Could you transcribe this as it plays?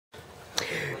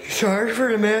Sorry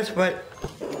for the mess, but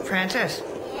Francis,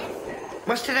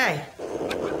 what's today?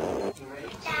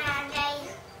 Saturday.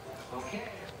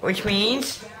 Which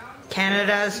means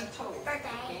Canada's. Birthday.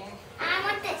 I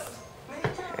want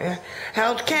this. How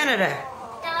old's Canada?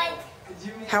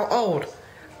 Like, How old?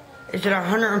 Is it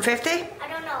 150? I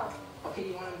don't know.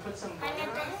 150.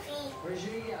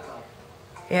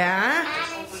 Yeah?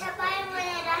 And it's about with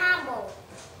a humble.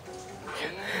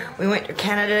 We went to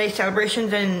Canada Day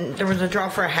celebrations and there was a draw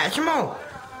for a Hatchimal.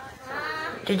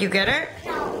 Did you get it?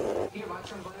 No.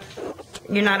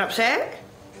 You're not upset?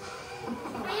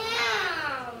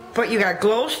 Yeah. But you got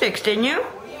glow sticks, didn't you?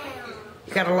 Yeah.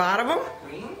 You got a lot of them?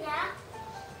 Yeah.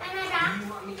 And I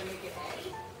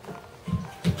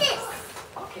got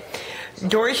this.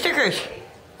 Dory stickers.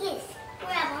 Yes.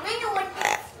 Grab them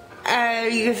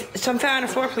and Some fell on the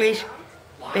floor, please,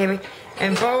 baby.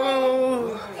 And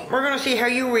Bo, we're gonna see how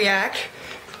you react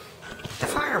to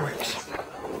fireworks.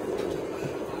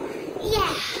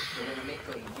 yeah.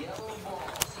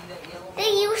 The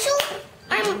usual?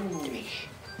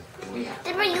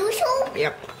 The usual?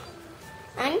 Yep.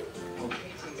 And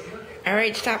All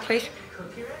right, stop, please.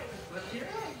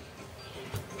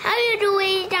 how you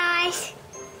doing, guys?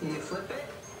 You have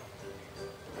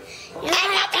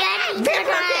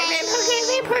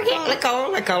Let go,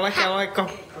 let go, let go, let go.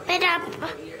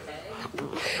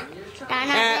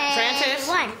 Francis?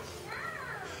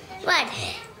 What?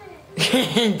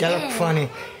 That look funny.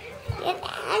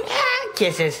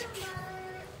 Kisses.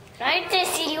 Right to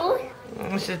see you.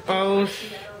 This is Bo's.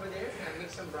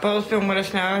 Bo's been with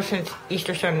us now since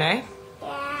Easter Sunday.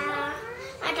 Yeah.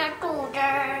 I got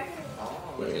older.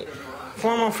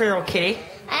 Former feral kitty.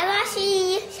 I was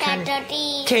see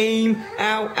Saturday. Team.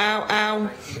 Ow, ow, ow.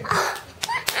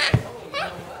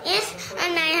 Yes,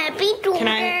 and I happy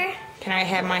daughter. Can I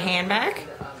have my hand back?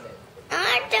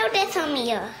 I do this on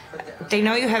me. They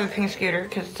know you have a pink scooter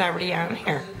because it's already on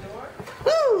here.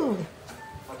 Woo!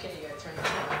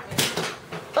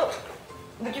 Oh,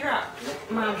 what'd you drop?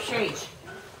 Mom's shades.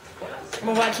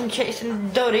 We're watching Chasing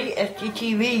Dodie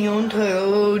FGTV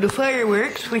until the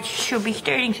fireworks, which should be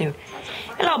starting soon.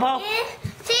 Hello, Paul. Yes,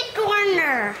 sit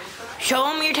corner. Show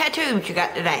them your tattoos you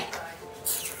got today.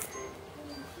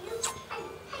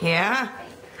 Yeah?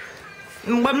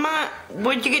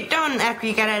 What'd you get done after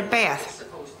you got out of the bath?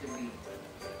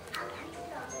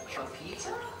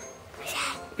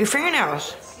 Your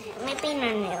fingernails. My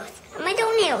fingernails. My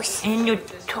toenails. And your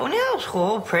toenails.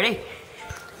 Oh, pretty.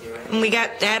 And we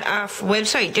got that off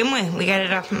website, didn't we? We got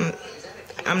it off.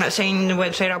 I'm not saying the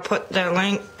website. I'll put the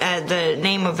link, the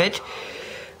name of it.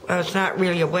 Well, it's not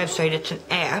really a website. It's an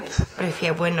app. But if you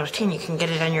have Windows 10, you can get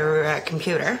it on your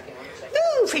computer.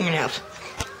 Ooh, fingernails.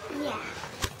 Yeah.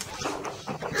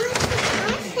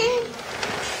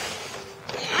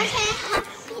 Okay,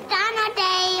 happy Dana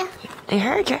Day. They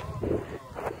heard you.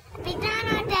 Happy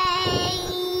Dana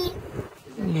Day.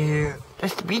 Yeah.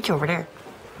 That's the beach over there.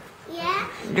 Yeah.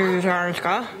 There's Orange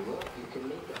Skull.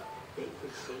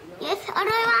 Yes, I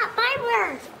want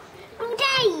fireworks.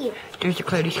 Okay. There's the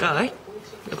cloudy sky.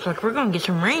 Looks like we're gonna get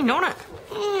some rain, don't it?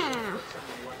 Yeah.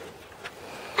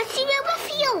 Let's see how I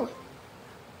feel.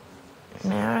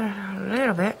 Yeah, a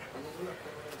little bit.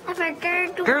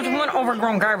 There's There's one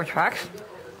overgrown garbage box.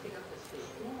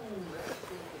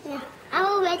 Yeah. I'm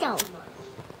a widow.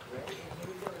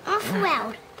 I'm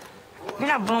swelled. You're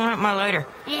not blowing up my lighter.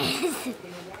 Yes.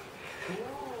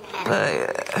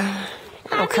 But,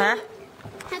 okay.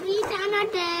 Happy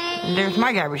Dana Day. There's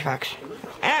my garbage box.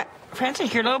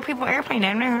 Francis, your little people airplane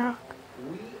down there.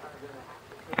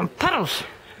 And puddles.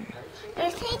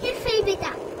 Let's take this baby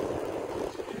down.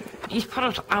 These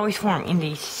puddles always form in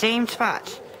these same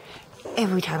spots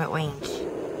every time it rains.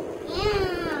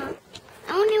 Yeah.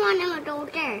 I only want them to go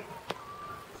there.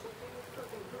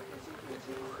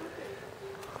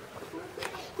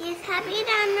 Yes, happy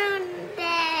Dana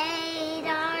Day.